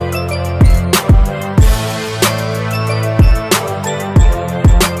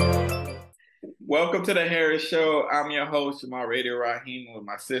Welcome to the Harris Show. I'm your host, Jamal Radio Raheem, with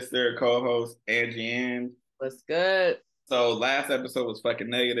my sister, co-host Angie Ann. What's good? So last episode was fucking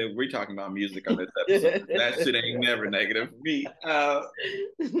negative. We're talking about music on this episode. That shit ain't never negative for me.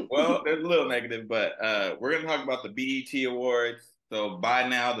 Well, there's a little negative, but we're gonna talk about the BET Awards. So by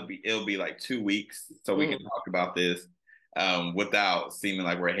now, it'll be like 2 weeks, so we can talk about this without seeming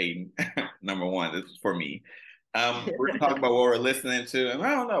like we're hating. Number one, this is for me. We're gonna talk about what we're listening to, and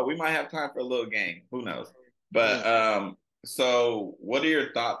I don't know, we might have time for a little game. Who knows? But so what are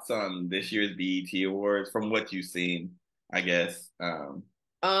your thoughts on this year's BET Awards from what you've seen, I guess? I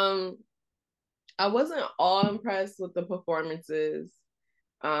wasn't all impressed with the performances.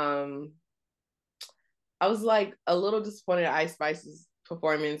 I was like a little disappointed at Ice Spice's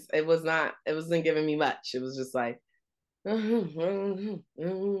performance. It wasn't giving me much. It was just like it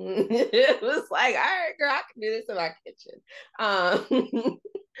was like, all right, girl, I can do this in my kitchen.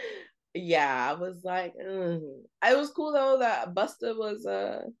 Yeah, I was like, it was cool though that Busta was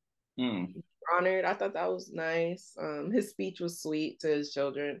honored. I thought that was nice. His speech was sweet to his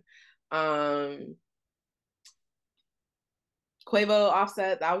children. Quavo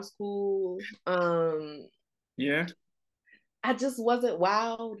Offset, that was cool. Yeah. I just wasn't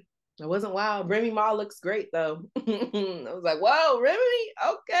wild. I wasn't wild. Remy Ma looks great though. I was like, whoa, Remy,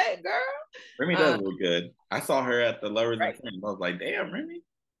 okay, girl. Remy does look good. I saw her at the Lovers Right. and Friends. I was like, damn, Remy.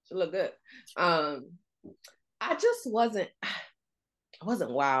 She looked good. I just wasn't I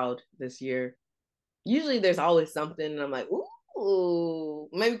wasn't wild this year. Usually there's always something and I'm like, ooh,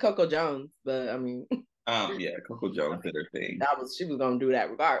 maybe Coco Jones, but I mean Yeah, Coco Jones did her thing. she was gonna do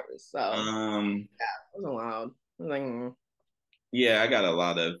that regardless. So Yeah, it wasn't wild. I was like, yeah, I got a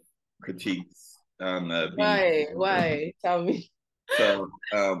lot of critiques on the why? Tell me. So,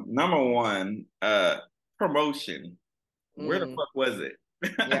 number one, promotion. Where the fuck was it?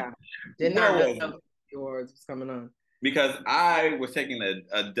 Yeah, did not know the awards was coming on. Because I was taking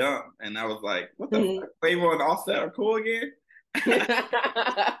a dump and I was like, what the fuck? Quavo and Offset are cool again?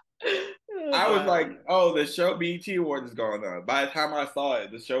 I was like, oh, the show BET Awards is going on. By the time I saw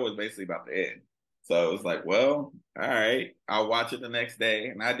it, the show was basically about to end. So it was like, well, all right, I'll watch it the next day.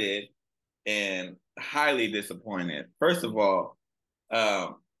 And I did. And highly disappointed. First of all,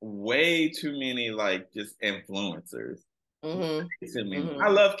 way too many like just influencers. I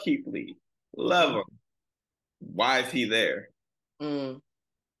love Keith Lee. Love him. Why is he there? Why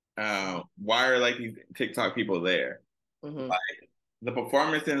are like these TikTok people there? Like the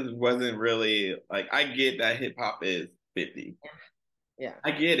performances wasn't really like, I get that hip hop is 50. Yeah.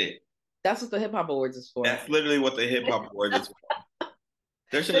 I get it. That's what the hip hop awards is for. That's literally what the hip hop awards is for.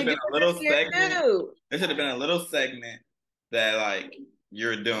 There should have been a little segment. There should have been a little segment that like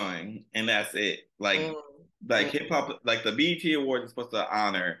you're doing, and that's it. Like hip hop, like the BET Awards is supposed to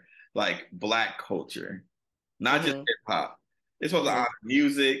honor like Black culture, not just hip hop. It's supposed to honor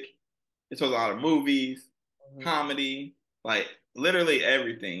music. It's supposed to honor movies, comedy, like literally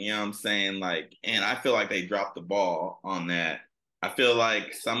everything. You know what I'm saying? Like, and I feel like they dropped the ball on that. I feel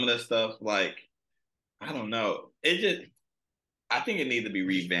like some of the stuff, like, I don't know. I think it needs to be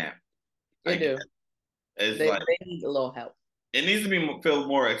revamped. They do. It's they need a little help. It needs to feel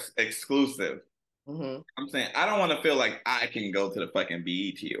more exclusive. I'm saying I don't want to feel like I can go to the fucking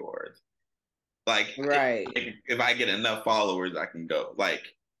BET Awards. Like, right? If I get enough followers, I can go. Like,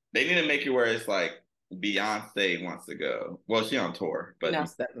 they need to make it where it's like Beyonce wants to go. Well, she on tour, but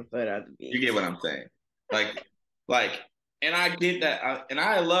you get what I'm saying. Like, and I get that, and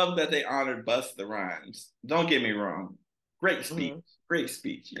I love that they honored Busta Rhymes. Don't get me wrong, great speech,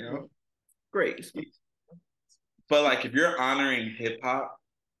 you know, great speech. But like, if you're honoring hip hop,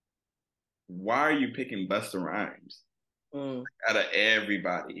 why are you picking Busta Rhymes out of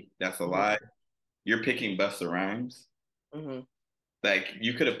everybody that's alive? You're picking Busta Rhymes. Like,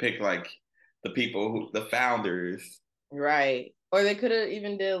 you could have picked like the founders, right? Or they could have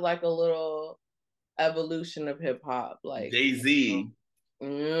even did like a little evolution of hip hop, like Jay-Z.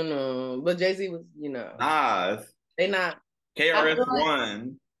 But Jay-Z was, Nas. They not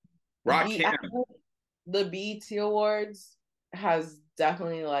KRS-One, Rakim. The BET Awards has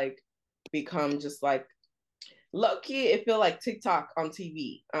definitely like become just like low key. It felt like TikTok on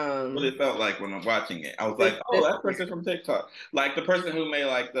TV. What it felt like when I'm watching it, I was like, oh, that person's from TikTok. Like the person who made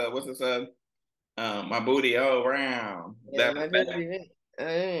like the what's it my booty all around. Yeah,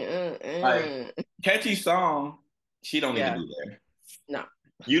 like, catchy song. She don't need to be there. No,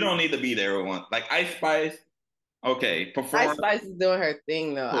 you don't need to be there with one. Like Ice Spice. Okay, perform. Ice Spice is doing her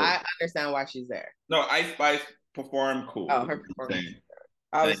thing though. Cool. I understand why she's there. No, Ice Spice performed cool. Oh, her performance.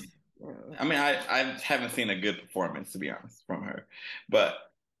 I mean, I haven't seen a good performance, to be honest, from her. But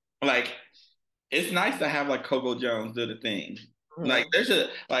like, it's nice to have like Coco Jones do the thing. Mm-hmm. Like there should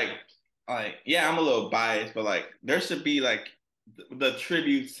like yeah, I'm a little biased, but like there should be like the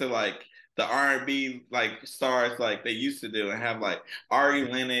tributes to like the R&B like stars like they used to do, and have like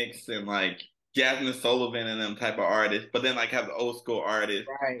Ari Lennox and like Jasmine Sullivan and them type of artists, but then like have the old school artists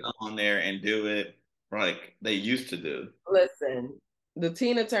come on there and do it like they used to do. Listen, the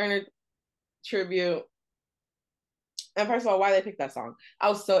Tina Turner tribute. And first of all, why they picked that song? I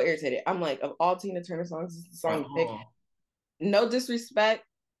was so irritated. I'm like, of all Tina Turner songs, this is the song you picked. No disrespect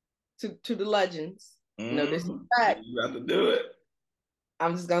to the legends. Mm-hmm. No disrespect. You have to do it.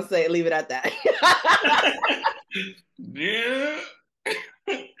 I'm just gonna say, leave it at that. Yeah.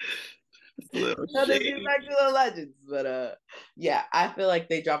 No disrespect to the legends, but yeah, I feel like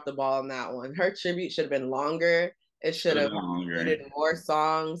they dropped the ball on that one. Her tribute should have been longer. It should have included more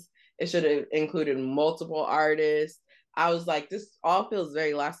songs. It should have included multiple artists. I was like, this all feels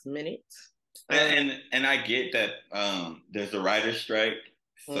very last minute. And I get that there's a writer's strike.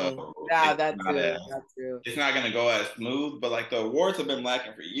 So yeah, that's true. It's not gonna go as smooth, but like the awards have been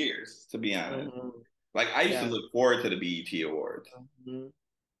lacking for years, to be honest. Mm-hmm. Like I used to look forward to the BET Awards. Mm-hmm.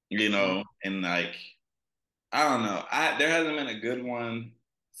 You know, and like I don't know. There hasn't been a good one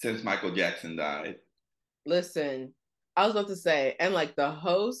since Michael Jackson died. Listen, I was about to say, and like the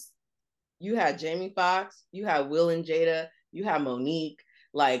host, you had Jamie Foxx, you had Will and Jada, you had Monique.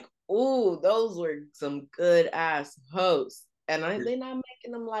 Like, ooh, those were some good ass hosts. And they're not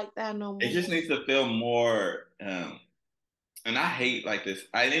making them like that no more. It just needs to feel more, and I hate like this.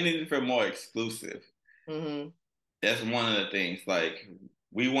 I need to feel more exclusive. Mm-hmm. That's one of the things. Like,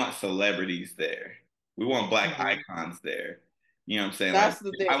 we want celebrities there. We want Black icons there. You know what I'm saying? That's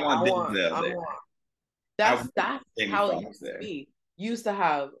like, the thing. I want Denzel there. That's how it used to be. You used to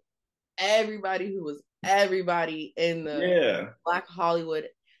have everybody who was everybody in the Black Hollywood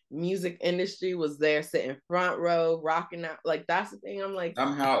music industry was there, sitting front row, rocking out. Like that's the thing. I'm like,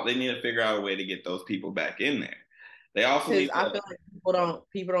 somehow they need to figure out a way to get those people back in there. They also need I feel like people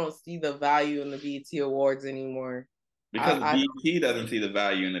don't see the value in the BET Awards anymore. Because BET doesn't see the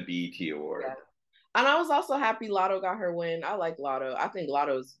value in the BET Award. Yeah. And I was also happy Latto got her win. I like Latto. I think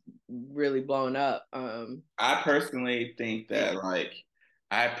Latto's really blown up. I personally think that like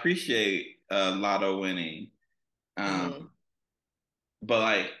I appreciate Latto winning. But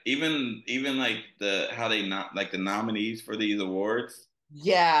like even like how they not like the nominees for these awards.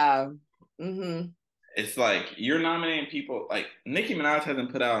 Yeah. Mm-hmm. It's like you're nominating people like Nicki Minaj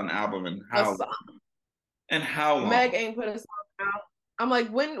hasn't put out an album in how long? Meg ain't put a song out. I'm like,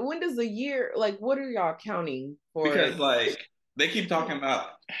 when does the year, like, what are y'all counting for? Because like they keep talking about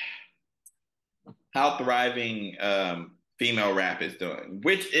how thriving female rap is doing,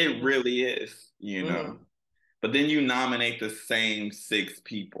 which it really is, you know. Mm-hmm. But then you nominate the same 6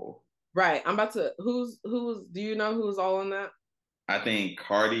 people. Right. I'm about to. Who's? Do you know who's all on that? I think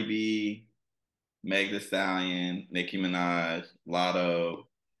Cardi B, Meg Thee Stallion, Nicki Minaj, Latto.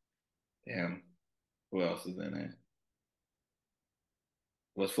 Damn. Who else is in it?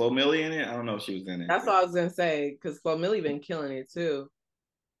 Was Flo Milli in it? I don't know if she was in it. That's what I was gonna say, because Flo Milli been killing it too.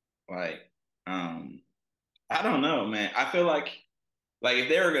 Like, I don't know, man. I feel like if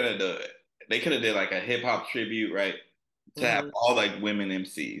they were gonna do it, they could have did like a hip hop tribute, right? To have all like women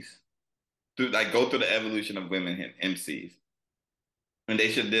MCs go through the evolution of women MCs, and they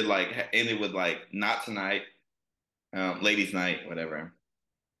should did like end it with like Not Tonight, Ladies Night, whatever.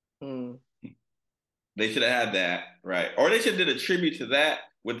 They should have had that, right? Or they should have did a tribute to that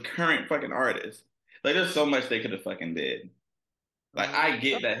with current fucking artists. Like there's so much they could have fucking did. Like I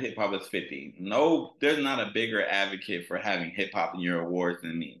get that hip hop is 50. No, there's not a bigger advocate for having hip hop in your awards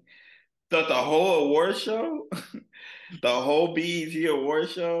than me. The whole award show, the whole BET award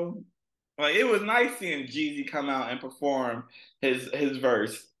show, like it was nice seeing Jeezy come out and perform his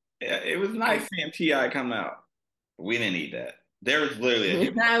verse. It was nice seeing T.I. come out. We didn't need that. There was literally a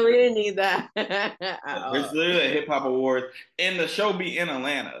hip hop. We didn't need that. There's literally a hip hop award, and the show be in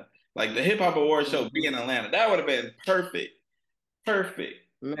Atlanta. Like the hip hop award show be in Atlanta. That would have been perfect. Perfect.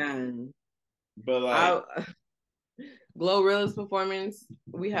 Man. But like Glorilla's performance,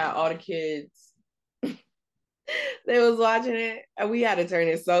 we had all the kids. They was watching it, and we had to turn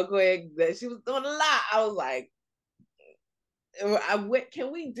it so quick that she was doing a lot. I was like,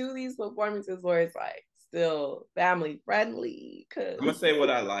 can we do these performances where it's like still family friendly? I'm gonna say what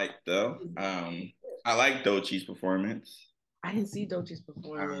I like though. I like Doechie's performance. I didn't see Doechie's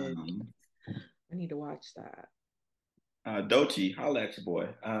performance. I need to watch that. Doechii, holla at your boy.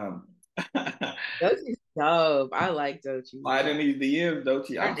 Doechie's dope. I like Doechii. I didn't need the DMs,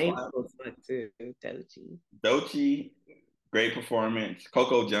 Doechii. Her name was fun too, Doechii. Doechii, great performance.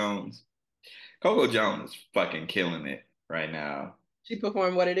 Coco Jones. Coco Jones is fucking killing it right now. She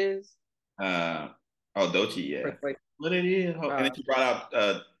performed What It Is. Doechii, yeah. What It Is, and then she brought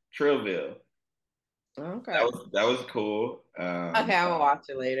out Trillville. Okay. That was cool. Okay, I'm gonna watch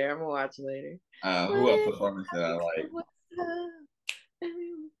it later. Who else performance that I like?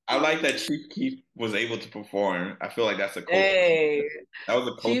 I like that Chief Keef was able to perform. I feel like that's a cultural. That was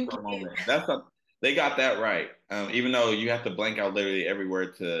a cultural moment. They got that right. Even though you have to blank out literally every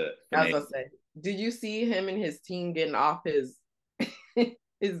word to. I was gonna say, did you see him and his team getting off his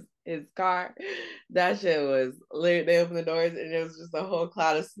his car? That shit was literally, they opened the doors and it was just a whole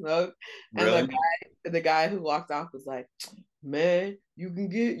cloud of smoke. Really? And the guy who walked off was like, "Man, you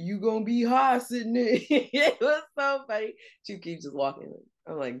gonna be high sitting there." It was so funny. Chief Keef just walking.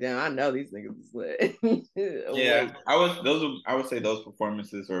 I'm like, damn, I know these niggas is lit. Yeah, I would say those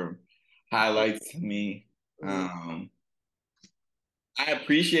performances are highlights to me. I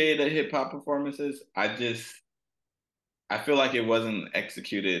appreciate the hip hop performances. I feel like it wasn't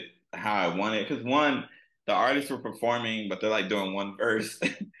executed how I wanted. Because one, the artists were performing, but they're like doing one verse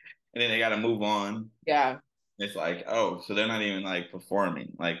and then they gotta move on. Yeah. It's like, oh, so they're not even like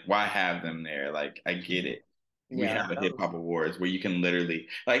performing. Like, why have them there? Like, I get it. We have a hip hop awards where you can literally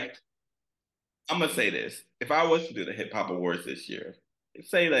like I'm gonna say this. If I was to do the hip hop awards this year,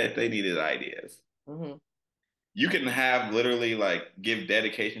 say that if they needed ideas, you can have literally like give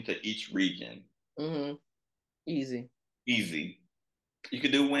dedication to each region. Easy. You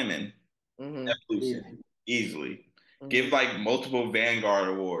could do women, evolution, easily. Give like multiple Vanguard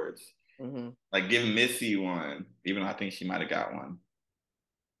awards. Like give Missy one, even though I think she might have got one.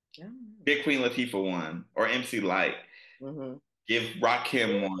 Give Queen Latifah one or MC Lyte. Give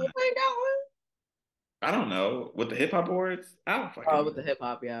Rakim one. I don't know. With the hip hop awards, I don't fucking know. With the hip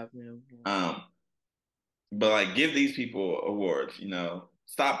hop, yeah. But like give these people awards, you know.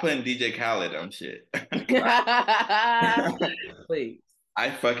 Stop putting DJ Khaled on shit. Please. I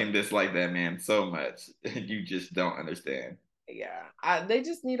fucking dislike that man so much. You just don't understand. Yeah. They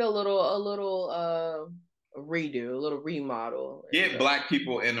just need a little redo, a little remodel. Get black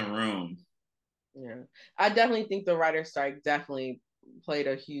people in the room. Yeah. I definitely think the writer's strike definitely played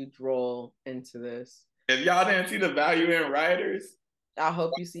a huge role into this. If y'all didn't see the value in writers, I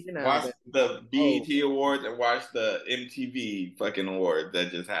hope you see it now. Watch the BET Awards and watch the MTV fucking award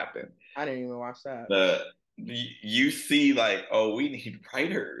that just happened. I didn't even watch that. You see, like, oh, we need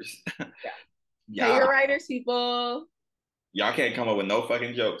writers. Yeah. Pay your writers, people. Y'all can't come up with no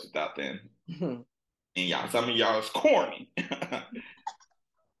fucking jokes without them. And some of y'all is corny.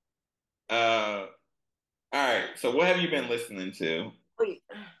 All right. So what have you been listening to? Wait.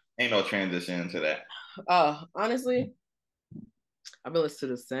 Ain't no transition into that. Honestly, I've been listening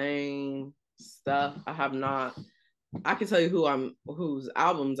to the same stuff. I have not. I can tell you whose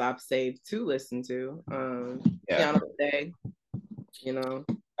albums I've saved to listen to. Kiana Day, you know.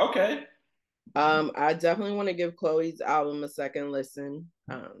 Okay. I definitely want to give Chloe's album a second listen.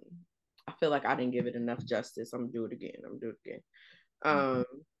 I feel like I didn't give it enough justice. I'm gonna do it again. I feel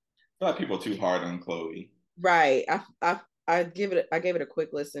like people are too hard on Chloe. Right. I gave it a quick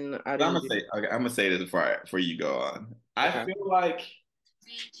listen. I'm gonna say this before you go on. I feel like.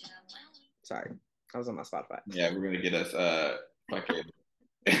 Sorry, I was on my Spotify. Yeah, we're gonna get us fucking.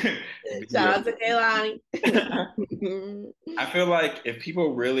 Shout out to Kaylani. I feel like if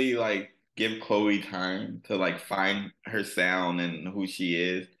people really like give Chloe time to like find her sound and who she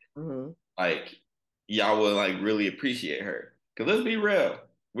is, like y'all will like really appreciate her. Cause let's be real,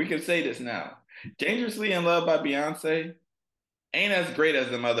 we can say this now. Dangerously in Love by Beyonce ain't as great as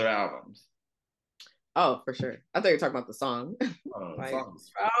them other albums. Oh, for sure. I thought you were talking about the song. The song is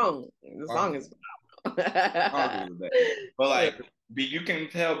strong. The song is but like you can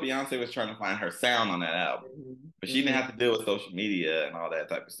tell Beyonce was trying to find her sound on that album. But she didn't have to deal with social media and all that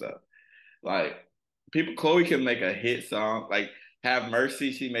type of stuff. Like Chloe can make a hit song. Like Have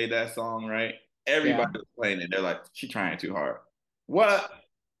Mercy, she made that song, right? Everybody was playing it. They're like, she trying too hard. What?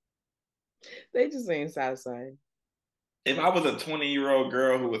 They just ain't satisfied. If I was a 20-year-old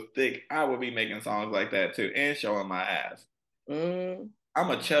girl who was thick, I would be making songs like that too and showing my ass. I'm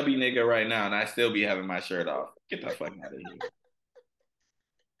a chubby nigga right now and I still be having my shirt off. Get the fuck out of here.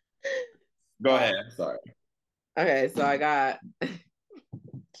 Go ahead. I'm sorry. Okay, so I got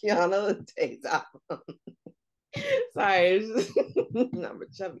Kiana Day's album. Sorry, I'm a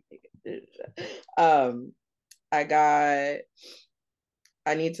chubby nigga.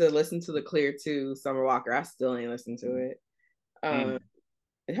 I need to listen to the Clear 2 Summer Walker. I still ain't listened to it.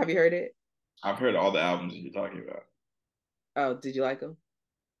 Have you heard it? I've heard all the albums that you're talking about. Oh, did you like them?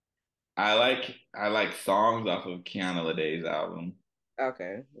 I like songs off of Kiana Ledé's album.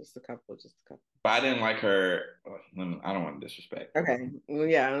 Okay, just a couple. But I didn't like her. I don't want to disrespect. Okay, well,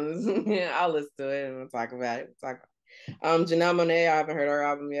 yeah, I'll listen to it and we'll talk about it. Janelle Monáe, I haven't heard her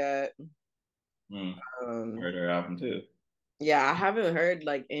album yet. Heard her album too. Yeah, I haven't heard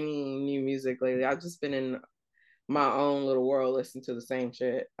like any new music lately. I've just been in my own little world, listening to the same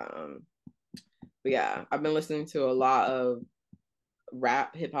shit. But yeah, I've been listening to a lot of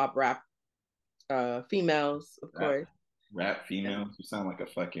hip hop rap, females, of course. Rap females? You sound like a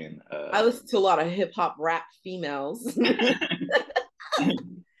fucking. I listen to a lot of hip hop rap females.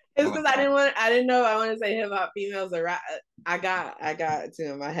 It's because I didn't know I want to say hip hop females or rap. I got two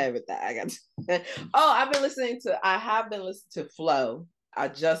in my head with that. I have been listening to Flow. I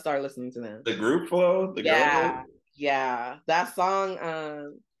just started listening to them. The group Flow? Girl? Yeah. That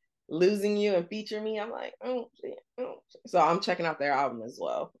song, Losing You and Feature Me, I'm like, oh shit. So I'm checking out their album as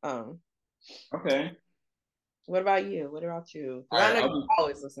well. Okay. What about you? I know you're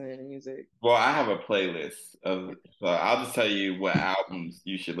always listening to music. Well, I have a playlist so I'll just tell you what albums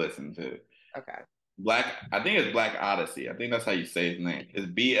you should listen to. Okay. I think it's Black Odyssey. I think that's how you say his name. It's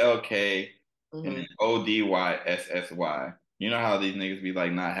BLK and ODYSSY. You know how these niggas be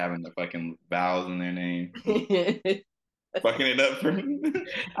like not having the fucking vowels in their name? Fucking it up for me.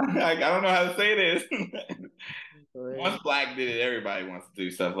 I don't know how to say this. Once Black did it, everybody wants to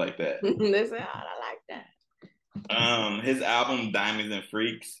do stuff like that. They say, oh, I like that. His album Diamonds and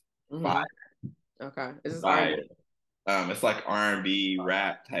Freaks, fire. Okay, is this fire? It's like R&B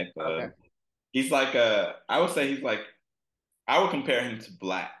rap type of. Okay. He's like I would say he's like, I would compare him to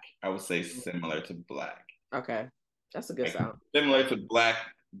Black. I would say similar to Black. Okay, that's a good sound. Similar to Black,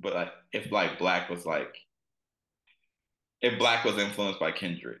 but like if Black was influenced by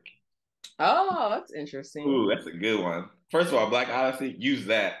Kendrick. Oh, that's interesting. Ooh, that's a good one. First of all, Black Odyssey, use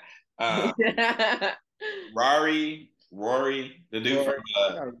that. Rory, the dude from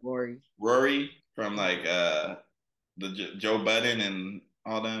Rory from like the Joe Budden and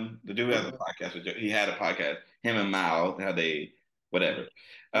all them. The dude has a podcast with Joe. He had a podcast. Him and Mal, how they whatever.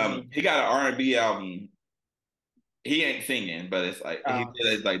 He got an R&B album. He ain't singing, but it's like he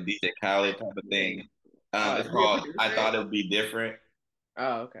did it like DJ Khaled type of thing. It's called I Thought It Would Be Different.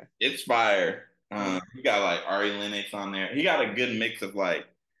 Oh, okay. It's fire. He got like Ari Lennox on there. He got a good mix of like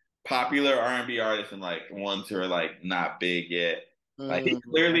popular R&B artists and like ones who are like not big yet. Like he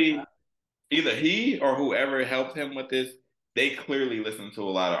clearly, either he or whoever helped him with this, they clearly listen to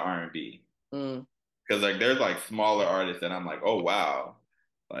a lot of R&B. Because like there's like smaller artists that I'm like, oh wow,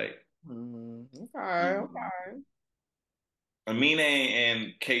 like okay. Amine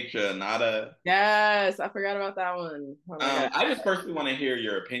and Kaytranada. Yes, I forgot about that one. I just personally want to hear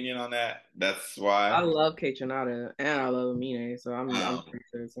your opinion on that. That's why I love Kaytranada and I love Amine, so I'm pretty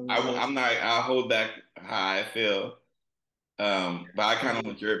sure I'm not. I'll hold back how I feel, but I kind of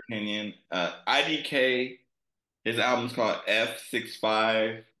want your opinion. IDK, his album's called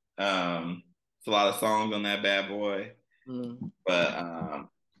F65. It's a lot of songs on that bad boy, but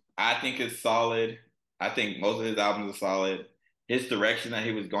I think it's solid. I think most of his albums are solid. His direction that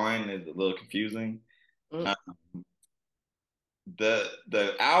he was going is a little confusing. The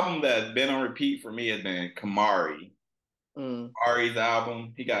album that's been on repeat for me has been Kamari. Kamari's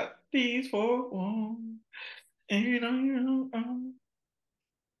album. He got these four walls. I don't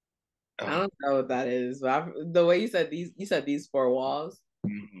know what that is, but the way you said these four walls.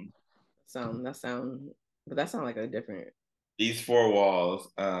 That sound like a different. These four walls.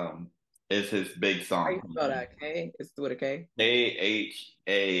 Is his big song. How you spell that? K? It's with a K?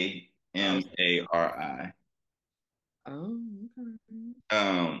 KHAMARI. Oh,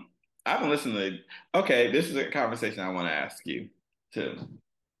 okay. I've been listening to. Okay, this is a conversation I want to ask you too.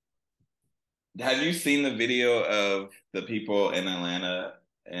 Have you seen the video of the people in Atlanta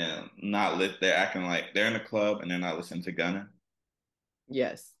and they're acting like they're in a club and they're not listening to Gunna?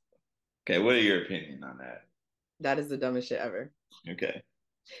 Yes. Okay, what are your opinion on that? That is the dumbest shit ever. Okay.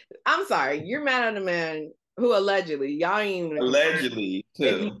 I'm sorry, you're mad at a man who allegedly, y'all ain't even allegedly too.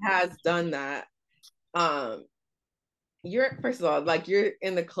 If he has done that. You're first of all, like you're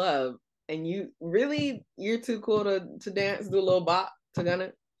in the club and you're too cool to dance, do a little bop to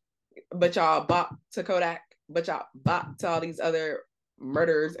Gunna, but y'all bop to Kodak, but y'all bop to all these other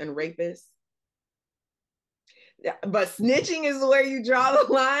murderers and rapists. Yeah, but snitching is where you draw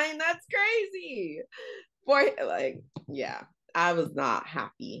the line. That's crazy. I was not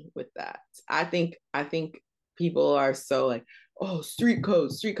happy with that. I think people are so like, oh, street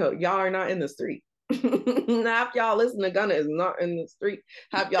code. Y'all are not in the street. Half y'all listen to Gunna is not in the street.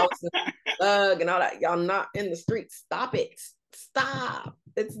 Half y'all listen to Thug and all that. Y'all not in the street. Stop it. Stop.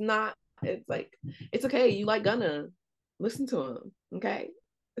 It's not. It's like, it's okay. You like Gunna, listen to him. Okay,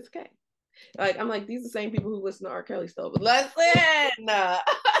 it's okay. Like I'm like, these are the same people who listen to R. Kelly still, but listen,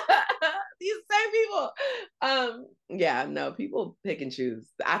 these same people. Yeah, no, people pick and choose.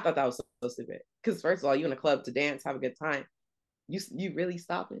 I thought that was so stupid. Because first of all, you in a club to dance, have a good time. You really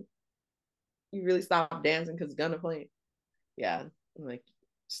stopping? You really stop dancing because Gunna playing? Yeah, like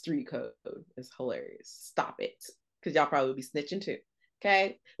street code is hilarious. Stop it, because y'all probably be snitching too.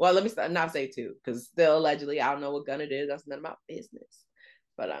 Okay, well let me not say too, because still allegedly I don't know what Gunna did. That's none of my business.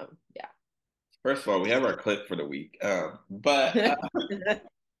 But yeah. First of all, we have our clip for the week. But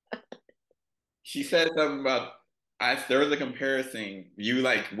she said something about there was a comparison. You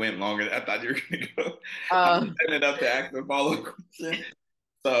like went longer. I thought you were gonna go. I set it up to ask the follow-up question.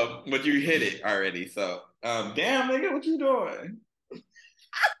 So, but you hit it already. So, damn nigga, what you doing?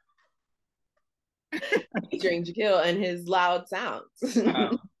 Featuring Jaquil and his loud sounds.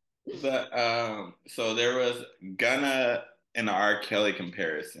 So there was Gunna and the R. Kelly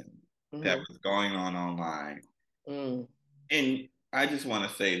comparison that was going on online. And I just want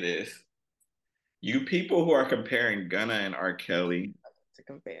to say this. You people who are comparing Gunna and R. Kelly to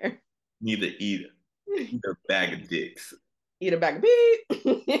compare need to eat a bag of dicks. Eat a bag of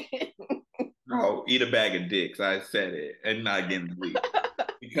beep. No, eat a bag of dicks. I said it and not getting weak.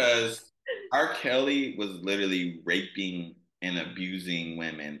 Because R. Kelly was literally raping and abusing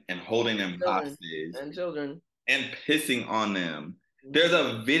women and holding them hostage and children and pissing on them. There's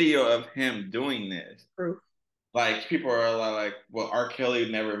a video of him doing this. Proof. Like people are like, well, R. Kelly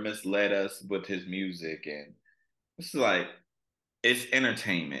never misled us with his music, and it's like it's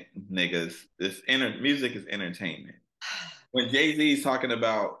entertainment, niggas. Music is entertainment. When Jay-Z is talking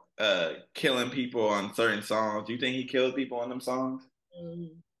about killing people on certain songs, do you think he killed people on them songs?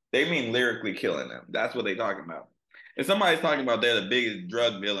 They mean lyrically killing them. That's what they talking about. If somebody's talking about they're the biggest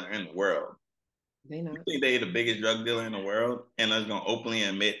drug dealer in the world, you think they're the biggest drug dealer in the world and is going to openly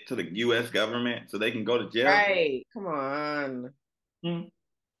admit to the U.S. government so they can go to jail? Right. Come on. And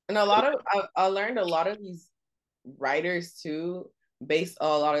I learned a lot of these writers too, based a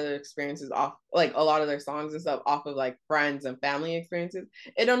lot of their experiences off, like a lot of their songs and stuff off of like friends and family experiences.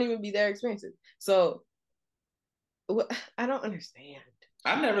 It don't even be their experiences. So I don't understand.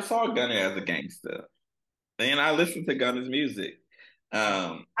 I never saw Gunna as a gangster, and I listened to Gunna's music.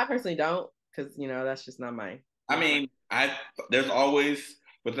 I personally don't, because that's just not my. I mean, there's always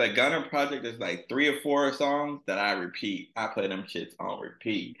with that Gunna project. There's like 3 or 4 songs that I repeat. I play them shits on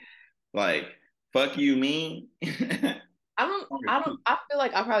repeat. Like "Fuck You Mean." I feel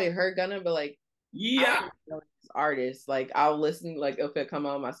like I probably heard Gunna, but like yeah, artists. Like I'll listen, like if it come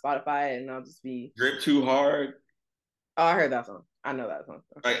on my Spotify, and I'll just be Drip Too Hard. Oh, I heard that song. I know that song.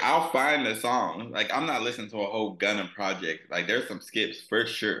 Like I'll find the song. Like I'm not listening to a whole Gunna project. Like there's some skips for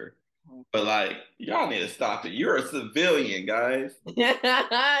sure. But like y'all need to stop it. You're a civilian, guys. You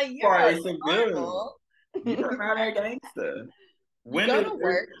are a civilian. You're not a gangster. When go to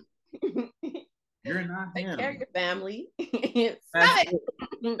work. You're not Take him. care of your family.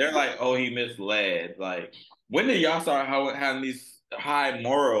 They're like, oh, he misled. Like, when did y'all start having these high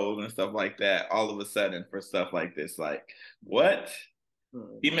morals and stuff like that all of a sudden for stuff like this? Like, what?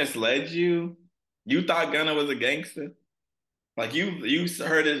 He misled you? You thought Gunna was a gangster? Like, you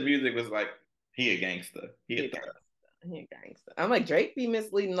heard his music was like, he a gangster. He a gangster. I'm like, Drake be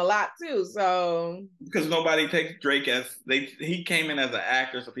misleading a lot too, so. Because nobody takes Drake he came in as an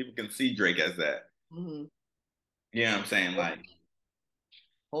actor so people can see Drake as that. You know what I'm saying? Like,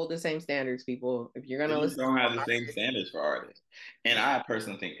 hold the same standards, people. If you're gonna listen, don't have the same standards for artists. And I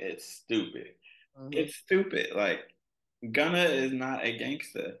personally think it's stupid. It's stupid. Like, Gunna is not a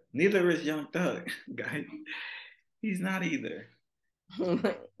gangster. Neither is Young Thug, guys. He's not either.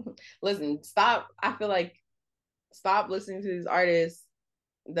 Listen, stop. I feel like stop listening to these artists.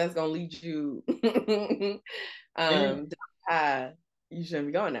 That's gonna lead you down the path you shouldn't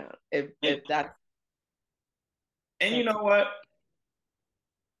be going down. If that's. And you know what?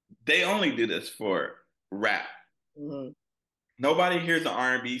 They only do this for rap. Nobody hears an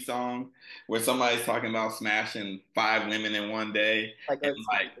R&B song where somebody's talking about smashing 5 women in one day. Like,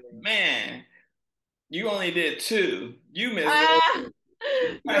 man, you only did 2. You missed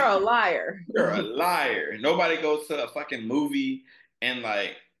You're a liar. You're a liar. Nobody goes to a fucking movie and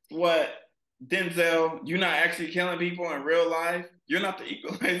like, what? Denzel, you're not actually killing people in real life? You're not the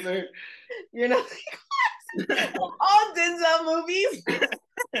equalizer? You're not the equalizer? All Denzel movies?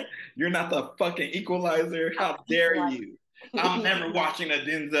 You're not the fucking equalizer? How dare you? I'm never watching a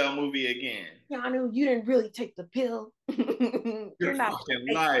Denzel movie again. Keanu, you didn't really take the pill. You're not a fucking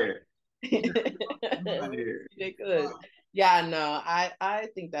liar. Ridiculous. Yeah, no, I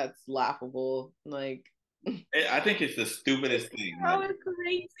think that's laughable. Like, I think it's the stupidest thing. That was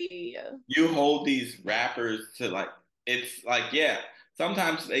crazy. You hold these rappers to like, it's like, yeah,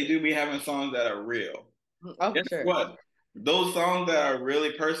 sometimes they do be having songs that are real. Oh, Guess for sure. what? Those songs that are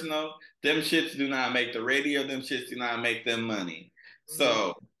really personal, them shits do not make the radio, them shits do not make them money.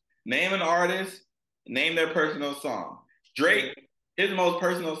 So name an artist, name their personal song. Drake, his most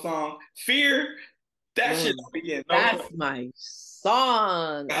personal song, Fear, that shit don't be getting no That's my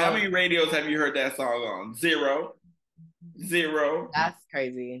song. How many radios have you heard that song on? Zero. That's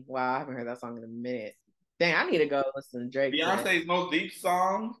crazy. Wow, I haven't heard that song in a minute. Dang, I need to go listen to Drake. Beyonce's most deep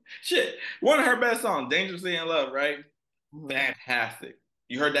song. Shit. One of her best songs, Dangerously in Love, right? Fantastic.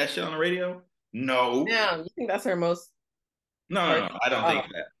 You heard that shit on the radio? No. Damn, you think that's her most? No, I don't think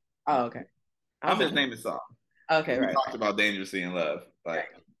that. Oh, okay. I'm just naming the song. Okay, we talked about Dangerously in Love. Like,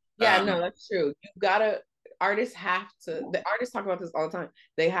 yeah, no, that's true. You gotta. Artists have to. The artists talk about this all the time.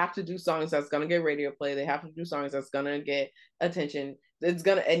 They have to do songs that's gonna get radio play. They have to do songs that's gonna get attention.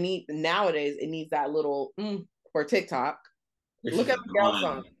 Nowadays. It needs that little for TikTok. Look at the girl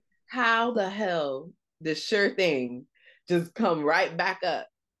song. How the hell did Sure Thing just come right back up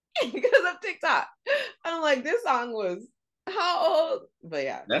because of TikTok? I'm like, this song was how old? But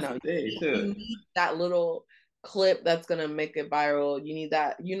yeah, that's big too. You need that little clip that's gonna make it viral. You need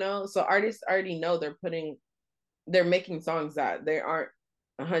that, So artists already know they're making songs that they aren't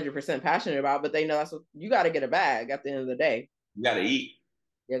 100% passionate about, but they know that's what you got to get a bag at the end of the day. You gotta eat.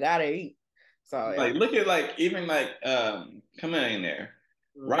 You gotta eat. So like, look at even Chamillionaire,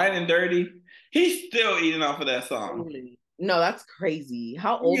 Riding Dirty. He's still eating off of that song. No, that's crazy.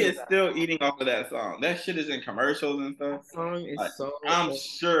 How old is that? Still eating off of that song. That shit is in commercials and stuff. That song is so. I'm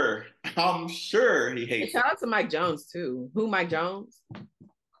sure he hates. Shout out to Mike Jones too. Who Mike Jones?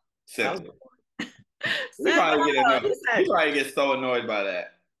 Simple. He probably gets so annoyed by that.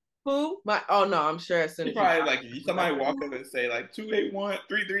 Who? Oh no, I'm sure as soon as probably somebody walk up and say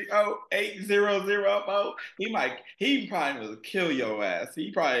 281-330-8000. He probably will kill your ass.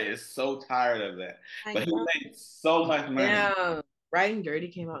 He probably is so tired of that. But he made so much money. Yeah. Riding Dirty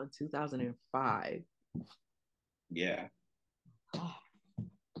came out in 2005. Yeah. Oh, I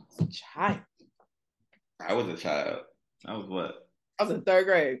was a child. I was a child. I was what? I was in 3rd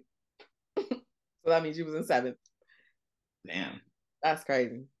grade. So that means you was in 7th. Damn. That's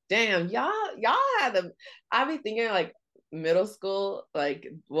crazy. Damn, y'all had them. I be thinking middle school,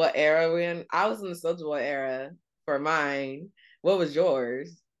 what era we in. I was in the Soulja Boy era for mine. What was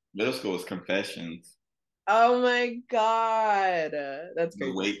yours? Middle school was Confessions. Oh my god, that's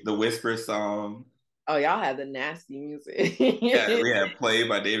crazy. The Whisper song. Oh, y'all had the nasty music. Yeah, we had Play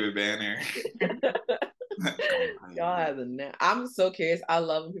by David Banner. Y'all had I'm so curious. I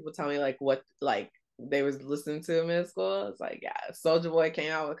love when people tell me what they was listening to in middle school. It's yeah, Soulja Boy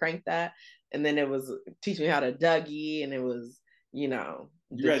came out with Crank That, and then it was Teach Me How to Dougie, and it was You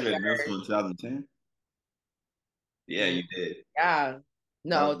graduated middle school in 2010. Yeah, you did. Yeah,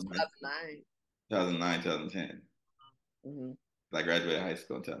 no, 2009. 2010. Mm-hmm. I graduated high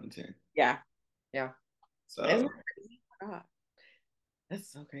school in 2010. Yeah. So isn't that crazy? Oh my God.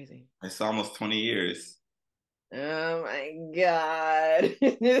 That's so crazy. It's almost 20 years. Oh my God.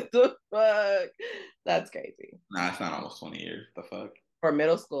 The fuck? That's crazy. Nah, it's not almost 20 years. The fuck? For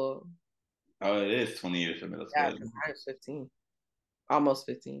middle school. Oh, it is 20 years for middle school. Yeah, I was 15. Almost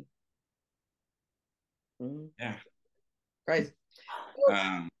 15. Mm-hmm. Yeah. Crazy.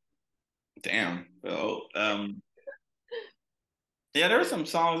 Damn. Well, yeah, there were some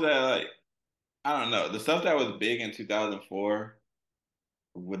songs that I don't know. The stuff that was big in 2004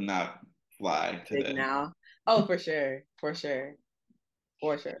 would not fly today. Now. Oh, for sure. All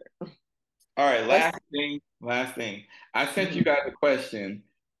right, last thing. I sent you guys a question,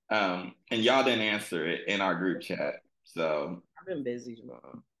 and y'all didn't answer it in our group chat. So I've been busy,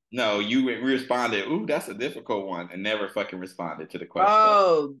 Jamal. No, you responded, ooh, that's a difficult one, and never fucking responded to the question.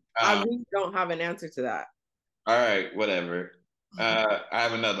 Oh, I really don't have an answer to that. All right, whatever. I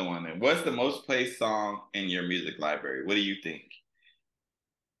have another one then. What's the most played song in your music library? What do you think?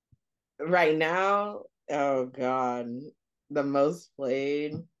 Right now, oh God, the most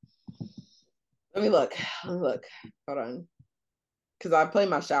played. Let me look. Hold on. Because I play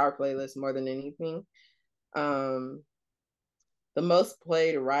my shower playlist more than anything. The most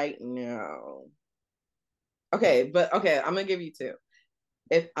played right now. Okay, I'm gonna give you 2.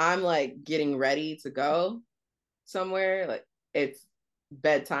 If I'm getting ready to go somewhere, it's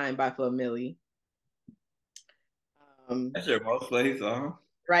Bedtime by Flo Milli. That's your most played song?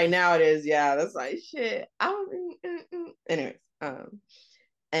 Right now it is, yeah. That's shit. Anyways,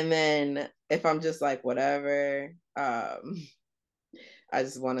 and then if I'm just whatever, I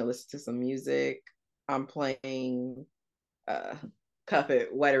just want to listen to some music. I'm playing Cuff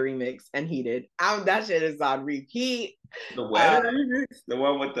It, Wetter Remix, and Heated. That shit is on repeat. The Wetter Remix? The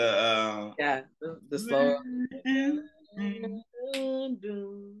one with the yeah, the slow.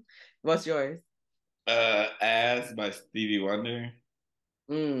 What's yours? As by Stevie Wonder.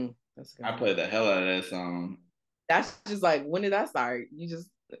 That's good. I played the hell out of that song. That's just like, when did that start? You just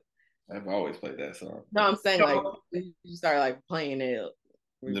I've always played that song. No, I'm saying like you start like playing it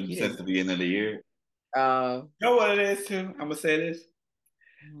since the beginning of the year. You know what it is too? I'm gonna say this.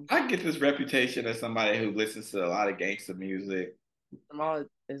 I get this reputation as somebody who listens to a lot of gangster music. I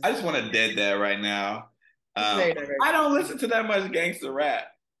just want to dead that right now. I don't listen to that much gangster rap,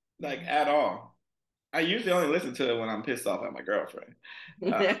 like at all. I usually only listen to it when I'm pissed off at my girlfriend.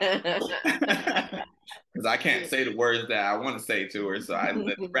 Because I can't say the words that I want to say to her, so I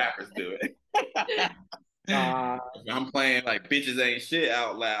let the rappers do it. I'm playing like bitches ain't shit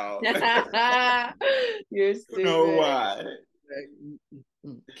out loud. You're stupid. You know why?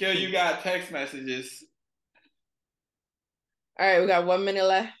 Kill, you got text messages. All right, we got 1 minute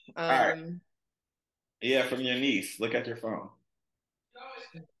left. All right. Yeah, from your niece. Look at your phone.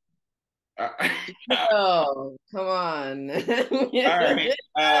 Oh, come on. All right.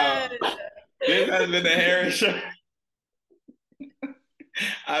 This has been the Harris Show.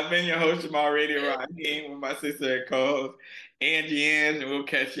 I've been your host, Jamal Radio Raheem, with my sister and co-host, Angie Ann, and we'll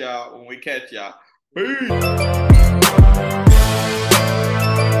catch y'all when we catch y'all. Peace.